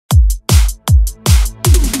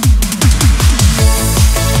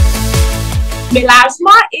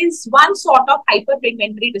Melasma is one sort of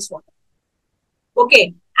hyperpigmentary disorder.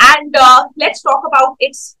 Okay, and let's talk about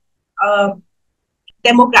its uh,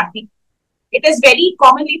 demographic. It is very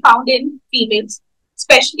commonly found in females,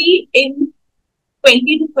 especially in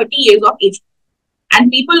 20 to 30 years of age. And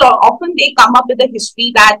people often they come up with a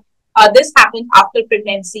history that this happens after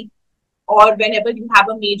pregnancy or whenever you have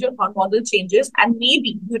a major hormonal changes, and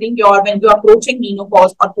maybe during when you're approaching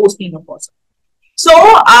menopause or post-menopause. So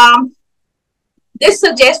this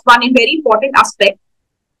suggests one very important aspect,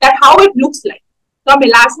 that how it looks like. Now,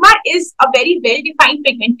 melasma is a very well-defined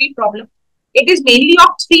pigmentary problem. It is mainly of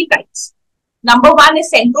three types. Number one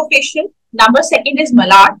is centrofacial, number second is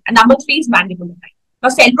malar, and number three is mandibular type. Now,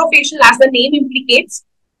 centrofacial, as the name implicates,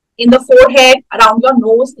 in the forehead, around your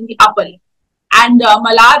nose, in the upper lip. And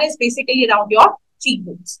malar is basically around your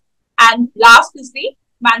cheekbones. And last is the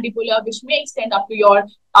mandibular, which may extend up to your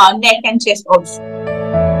neck and chest also.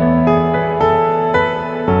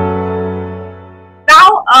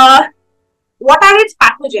 Now, what are its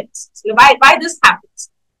pathogens? Why this happens?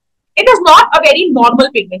 It is not a very normal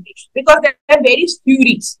pigmentation because there are various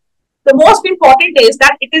theories. The most important is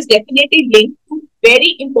that it is definitely linked to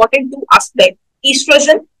very important two aspects.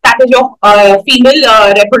 Estrogen, that is your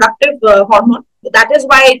female reproductive hormone. That is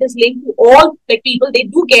why it is linked to all people. They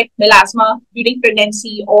do get melasma during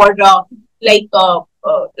pregnancy or like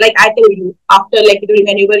I told you, after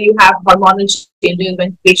whenever you have hormonal changes,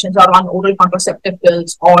 when patients are on oral contraceptive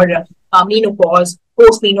pills or menopause,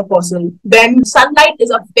 post-menopausal, then sunlight is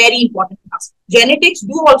a very important aspect. Genetics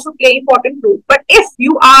do also play important role, but if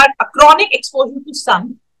you are a chronic exposure to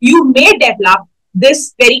sun, you may develop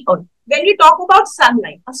this very early. When we talk about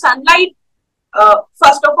sunlight, first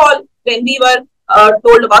of all, when we were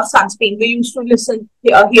told about sunscreen, we used to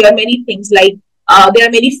hear many things like there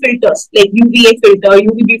are many filters like UVA filter,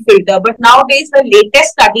 UVB filter, but nowadays the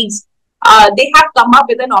latest studies, they have come up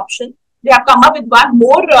with an option. They have come up with one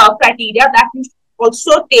more criteria that you should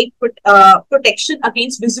also take protection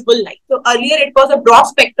against visible light. So earlier it was a broad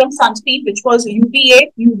spectrum sunscreen, which was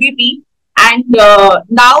UVA, UVB, and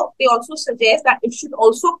now they also suggest that it should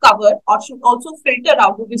also cover or should also filter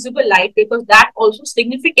out the visible light, because that also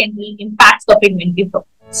significantly impacts the pigmented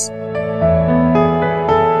properties.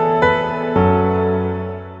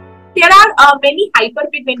 There are many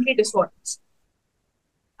hyperpigmentary disorders.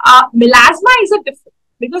 Melasma is a different,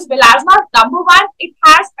 because melasma, number one, it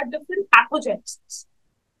has a different pathogenesis.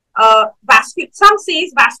 Some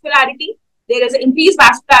says vascularity. There is an increased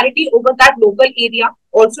vascularity over that local area,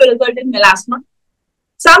 also result in melasma.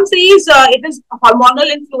 Some says it is hormonal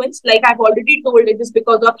influence, like I've already told, it is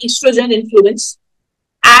because of estrogen influence.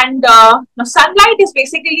 And now sunlight is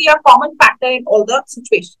basically a common factor in all the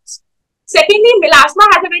situations. Secondly, melasma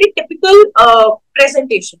has a very typical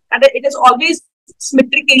presentation, and it is always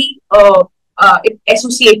symmetrically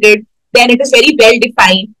associated. Then it is very well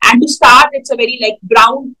defined, and to start, it's a very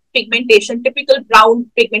brown pigmentation, typical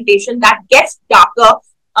brown pigmentation that gets darker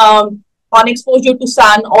on exposure to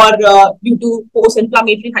sun or due to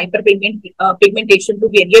post-inflammatory hyperpigmentation to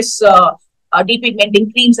various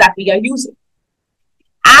depigmenting creams that we are using.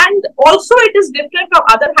 And also, it is different from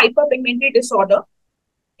other hyperpigmentary disorder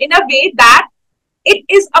in a way that it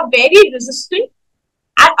is a very resistant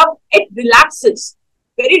and it relaxes,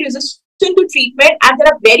 very resistant to treatment, and there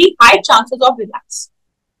are very high chances of relapse.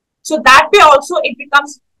 So that way also it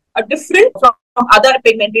becomes different from other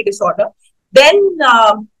pigmentary disorder. Then,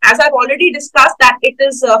 as I've already discussed, that it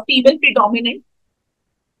is female predominant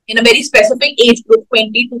in a very specific age group,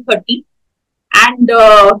 20 to 30. And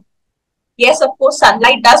yes, of course,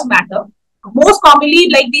 sunlight does matter. Most commonly,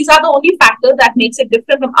 these are the only factors that makes it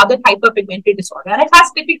different from other hyperpigmentary disorder. And it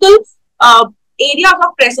has typical areas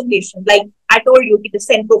of presentation. Like I told you, it is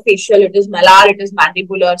centrofacial, it is malar, it is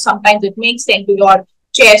mandibular. Sometimes it may extend to your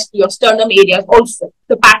chest, your sternum areas also.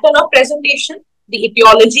 The pattern of presentation, the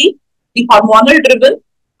etiology, the hormonal driven,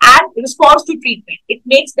 and response to treatment. It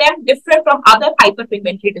makes them different from other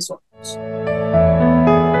hyperpigmentary disorders.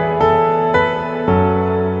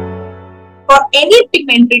 For any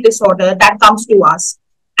pigmentary disorder that comes to us,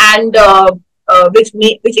 and which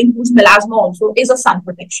includes melasma also, is a sun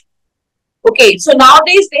protection. Okay, so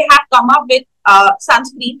nowadays they have come up with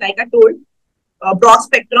sunscreen, like I told, broad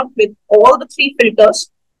spectrum with all the three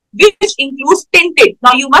filters, which includes tinted.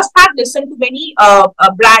 Now you must have listened to many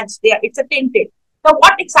brands there. It's a tinted. Now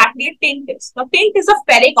what exactly a tint is? Now tint is a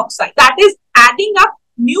ferric oxide that is adding up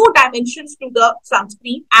new dimensions to the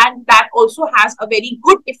sunscreen, and that also has a very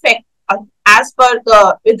good effect as per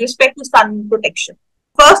with respect to sun protection.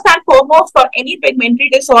 First and foremost, for any pigmentary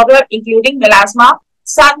disorder, including melasma,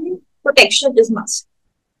 sun protection is must.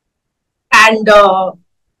 And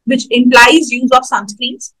which implies use of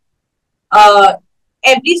sunscreens. Uh,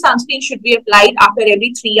 every sunscreen should be applied after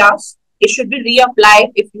every 3 hours. It should be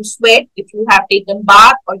reapplied if you sweat, if you have taken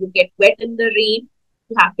bath or you get wet in the rain.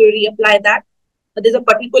 You have to reapply that. But there's a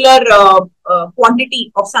particular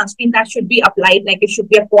quantity of sunscreen that should be applied, like it should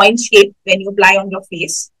be a point shape when you apply on your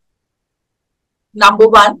face. Number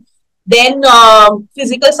one. Then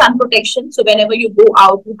physical sun protection. So whenever you go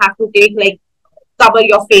out, you have to take like cover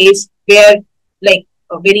your face, wear like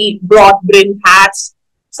very broad brim hats,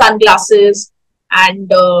 sunglasses,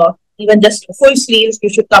 and even just full sleeves. You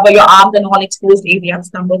should cover your arms and all exposed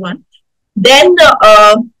areas. Number one. Then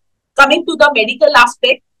coming to the medical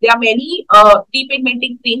aspect, there are many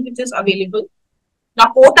depigmenting creams which is available. Now,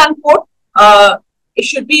 quote unquote, it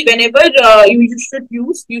should be whenever you should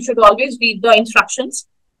use, you should always read the instructions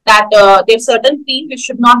that there are certain creams which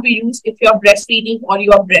should not be used if you're breastfeeding or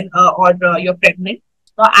you're pregnant.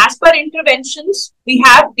 Now, as per interventions, we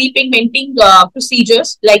have depigmenting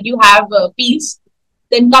procedures like you have peels.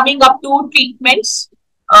 Then coming up to treatments,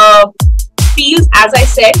 peels, as I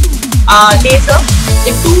said, laser,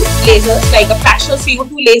 the two lasers like a fractional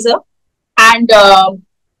CO2 laser, and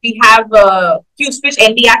we have Q-switch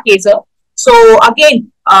NDR laser. So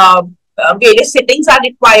again, various settings are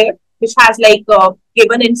required, which has like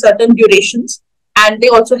given in certain durations, and they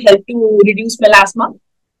also help to reduce melasma.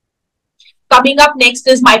 Coming up next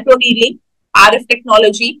is microneedling, RF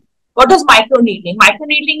technology. What is microneedling?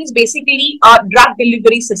 Microneedling is basically a drug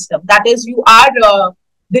delivery system. That is, you are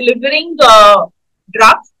delivering the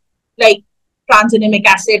drug like tranexamic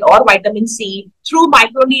acid or vitamin C through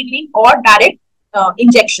microneedling or direct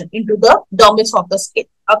injection into the dermis of the skin.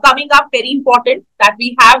 Coming up, very important that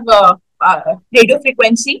we have radio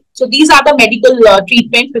frequency. So these are the medical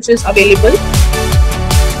treatment which is available.